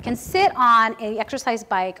truly, can sit on an exercise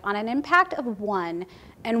bike on an impact of 1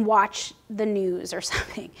 and watch the news or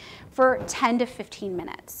something for 10 to 15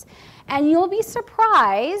 minutes. And you'll be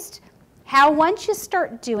surprised how once you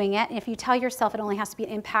start doing it, if you tell yourself it only has to be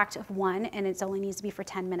an impact of 1 and it only needs to be for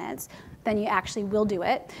 10 minutes, then you actually will do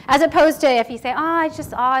it. As opposed to if you say,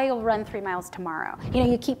 I'll run 3 miles tomorrow.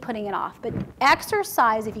 You keep putting it off. But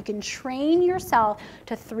exercise, if you can train yourself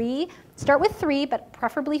to start with 3, but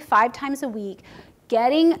preferably 5 times a week,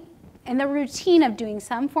 getting in the routine of doing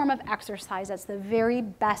some form of exercise, that's the very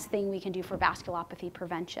best thing we can do for vasculopathy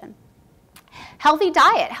prevention. Healthy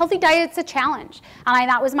diet. Healthy diet's a challenge. And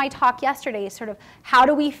that was my talk yesterday, sort of how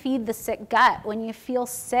do we feed the sick gut? When you feel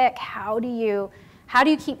sick, how do you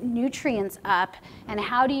keep nutrients up, and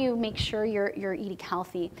how do you make sure you're eating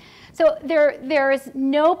healthy? So there is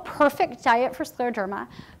no perfect diet for scleroderma,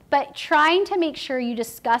 but trying to make sure you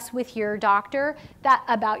discuss with your doctor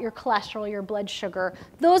about your cholesterol, your blood sugar.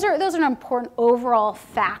 Those are important overall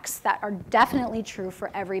facts that are definitely true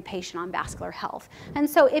for every patient on vascular health. And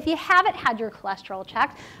so if you haven't had your cholesterol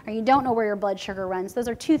checked, or you don't know where your blood sugar runs, those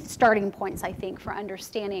are 2 starting points, I think, for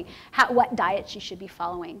understanding what diets you should be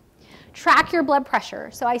following. Track your blood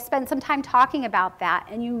pressure. So I spent some time talking about that,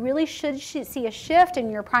 and you really should see a shift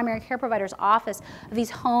in your primary care provider's office of these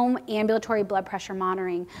home ambulatory blood pressure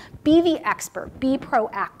monitoring. Be the expert, be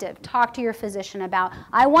proactive. Talk to your physician about,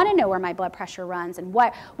 I want to know where my blood pressure runs and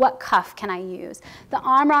what cuff can I use. The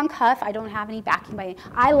Omron cuff, I don't have any backing by it.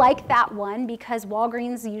 I like that one because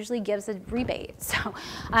Walgreens usually gives a rebate. So,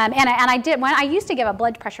 and I did, when I used to give a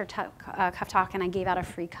blood pressure cuff talk and I gave out a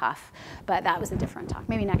free cuff, but that was a different talk.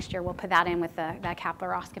 Maybe next year we'll put that in with the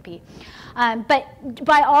capillaroscopy. But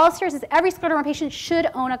by all seriousness, every scleroderma patient should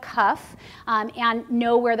own a cuff and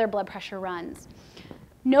know where their blood pressure runs.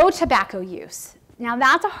 No tobacco use. Now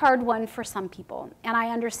that's a hard one for some people, and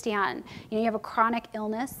I understand. You know, you have a chronic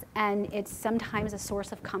illness, and it's sometimes a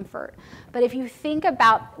source of comfort. But if you think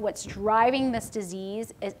about what's driving this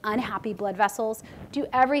disease is unhappy blood vessels, do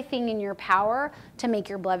everything in your power to make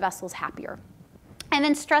your blood vessels happier. And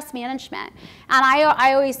then stress management. And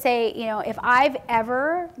I always say, you know, if I've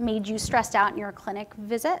ever made you stressed out in your clinic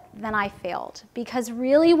visit, then I failed. Because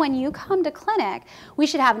really, when you come to clinic, we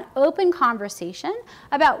should have an open conversation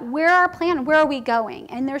about where our plan, where are we going?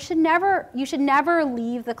 And you should never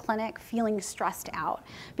leave the clinic feeling stressed out,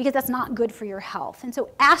 because that's not good for your health. And so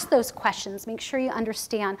ask those questions. Make sure you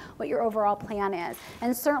understand what your overall plan is.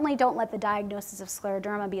 And certainly don't let the diagnosis of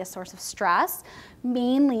scleroderma be a source of stress,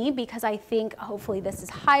 mainly because I think, hopefully this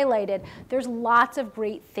is highlighted, there's lots of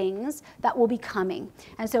great things that will be coming.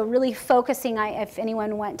 And so really focusing, if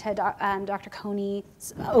anyone went to Dr.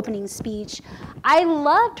 Coney's opening speech, I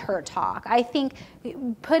loved her talk. I think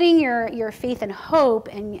putting your faith and hope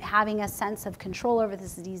and having a sense of control over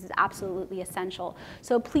this disease is absolutely essential.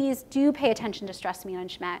 So please do pay attention to stress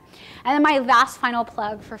management. And then my last final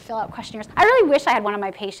plug for fill-out questionnaires. I really wish I had one of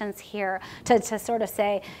my patients here to sort of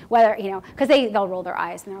say whether, you know, because they'll roll their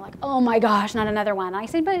eyes and they're like, oh my gosh, not another one. And I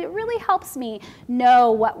said, but it really helps me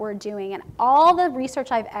know what we're doing. And all the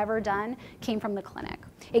research I've ever done came from the clinic.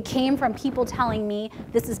 It came from people telling me,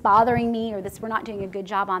 this is bothering me, or we're not doing a good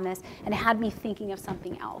job on this, and it had me thinking of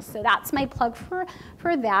something else. So that's my plug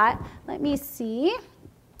for that. Let me see.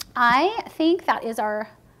 I think that is our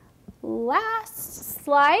last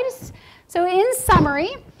slides. So in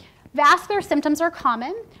summary, vascular symptoms are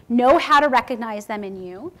common. Know how to recognize them in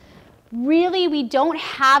you. Really, we don't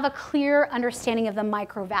have a clear understanding of the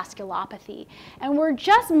microvasculopathy. And we're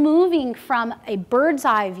just moving from a bird's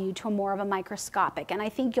eye view to more of a microscopic. And I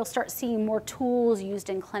think you'll start seeing more tools used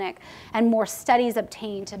in clinic and more studies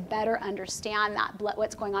obtained to better understand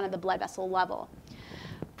what's going on at the blood vessel level.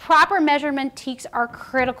 Proper measurement techniques are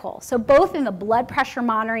critical. So both in the blood pressure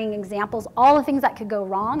monitoring examples, all the things that could go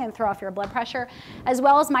wrong and throw off your blood pressure, as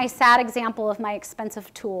well as my sad example of my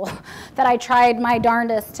expensive tool that I tried my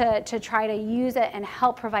darndest to try to use it and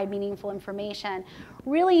help provide meaningful information.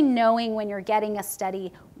 Really knowing when you're getting a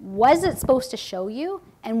study, what is it supposed to show you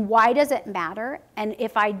and why does it matter? And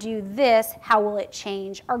if I do this, how will it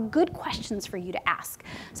change? Are good questions for you to ask.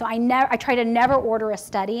 So I try to never order a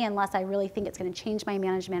study unless I really think it's going to change my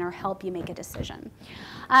management or help you make a decision.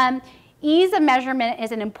 Ease of measurement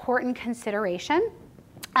is an important consideration.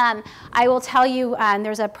 I will tell you,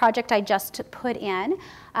 there's a project I just put in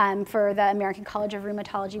for the American College of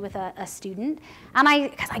Rheumatology with a student.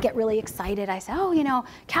 And because I get really excited, I say, oh, you know,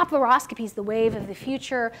 capillaroscopy is the wave of the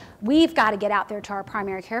future. We've got to get out there to our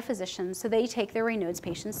primary care physicians so they take their Raynaud's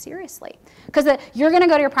patients seriously. Because you're going to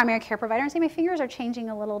go to your primary care provider and say, my fingers are changing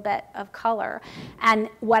a little bit of color. And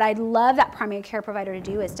what I'd love that primary care provider to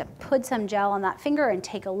do is to put some gel on that finger and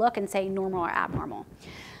take a look and say normal or abnormal.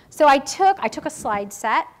 So I took a slide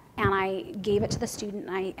set and I gave it to the student,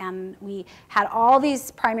 and we had all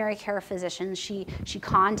these primary care physicians. She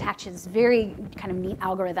contacted this very kind of neat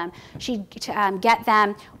algorithm. She'd get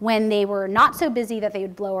them when they were not so busy that they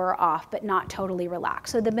would blow her off, but not totally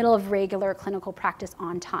relaxed. So the middle of regular clinical practice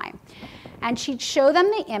on time. And she'd show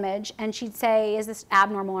them the image, and she'd say, is this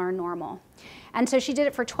abnormal or normal? And so she did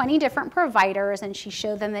it for 20 different providers, and she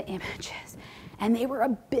showed them the images. And they were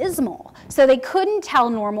abysmal. So they couldn't tell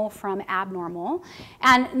normal from abnormal.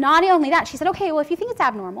 And not only that, she said, okay, well, if you think it's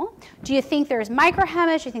abnormal, do you think there's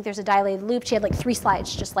microhemorrhage? Do you think there's a dilated loop? She had like 3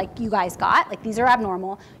 slides, just like you guys got. Like, these are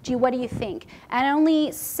abnormal. What do you think? And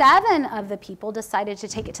only 7 of the people decided to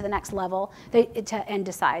take it to the next level and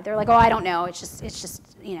decide. They're like, oh, I don't know. It's just,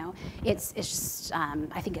 you know, it's just,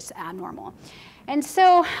 I think it's abnormal. And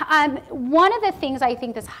so one of the things I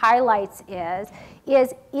think this highlights is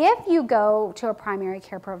if you go to a primary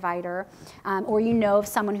care provider or you know of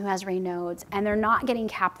someone who has Raynaud's and they're not getting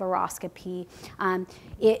capillaroscopy,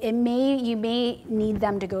 you may need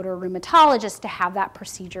them to go to a rheumatologist to have that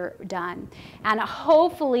procedure done. And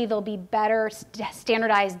hopefully there'll be better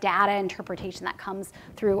standardized data interpretation that comes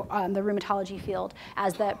through the rheumatology field,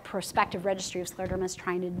 as the prospective registry of scleroderma is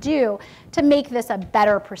trying to do, to make this a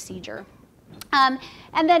better procedure. And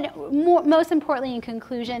then most importantly, in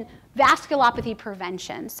conclusion, vasculopathy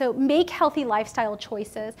prevention. So make healthy lifestyle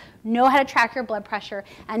choices, know how to track your blood pressure,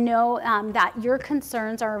 and know that your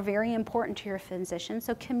concerns are very important to your physician.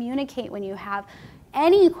 So communicate when you have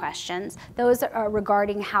any questions. Those are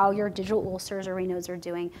regarding how your digital ulcers or Raynaud's are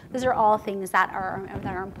doing. Those are all things that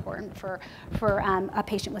are important for a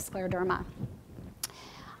patient with scleroderma.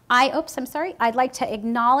 I'd like to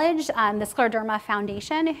acknowledge the Scleroderma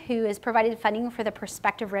Foundation, who has provided funding for the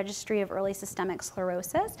Prospective Registry of Early Systemic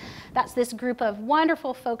Sclerosis. That's this group of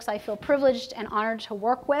wonderful folks I feel privileged and honored to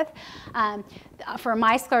work with for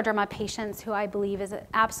my scleroderma patients, who I believe is an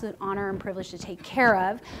absolute honor and privilege to take care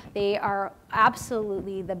of. They are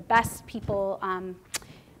absolutely the best people.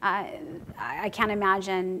 I can't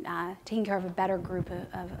imagine taking care of a better group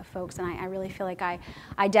of folks, and I really feel like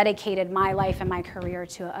I dedicated my life and my career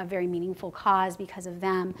to a very meaningful cause because of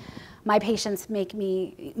them. My patients make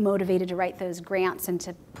me motivated to write those grants and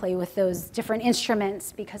to play with those different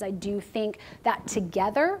instruments, because I do think that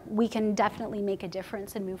together we can definitely make a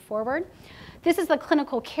difference and move forward. This is the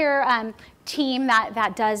clinical care team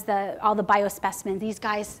that does all the biospecimens. These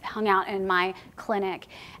guys hung out in my clinic,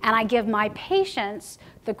 and I give my patients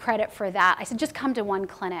the credit for that. I said, just come to one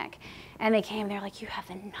clinic. And they came, they're like, you have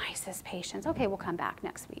the nicest patients. Okay, we'll come back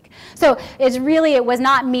next week. So it was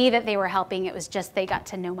not me that they were helping, it was just they got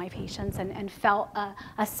to know my patients and felt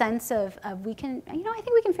a sense of we can, I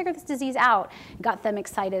think we can figure this disease out. Got them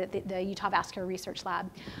excited at the Utah Vascular Research Lab.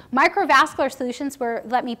 Microvascular Solutions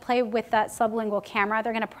let me play with that sublingual camera.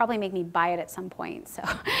 They're gonna probably make me buy it at some point, so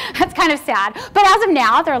that's kind of sad. But as of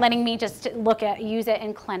now, they're letting me just use it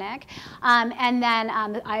in clinic. And then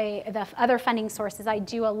the other funding sources, I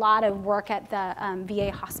do a lot of work at the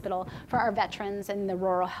VA hospital for our veterans and the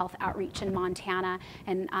rural health outreach in Montana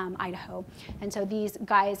and Idaho. And so these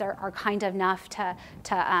guys are kind enough to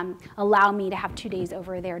allow me to have 2 days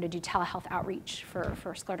over there to do telehealth outreach for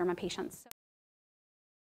scleroderma patients.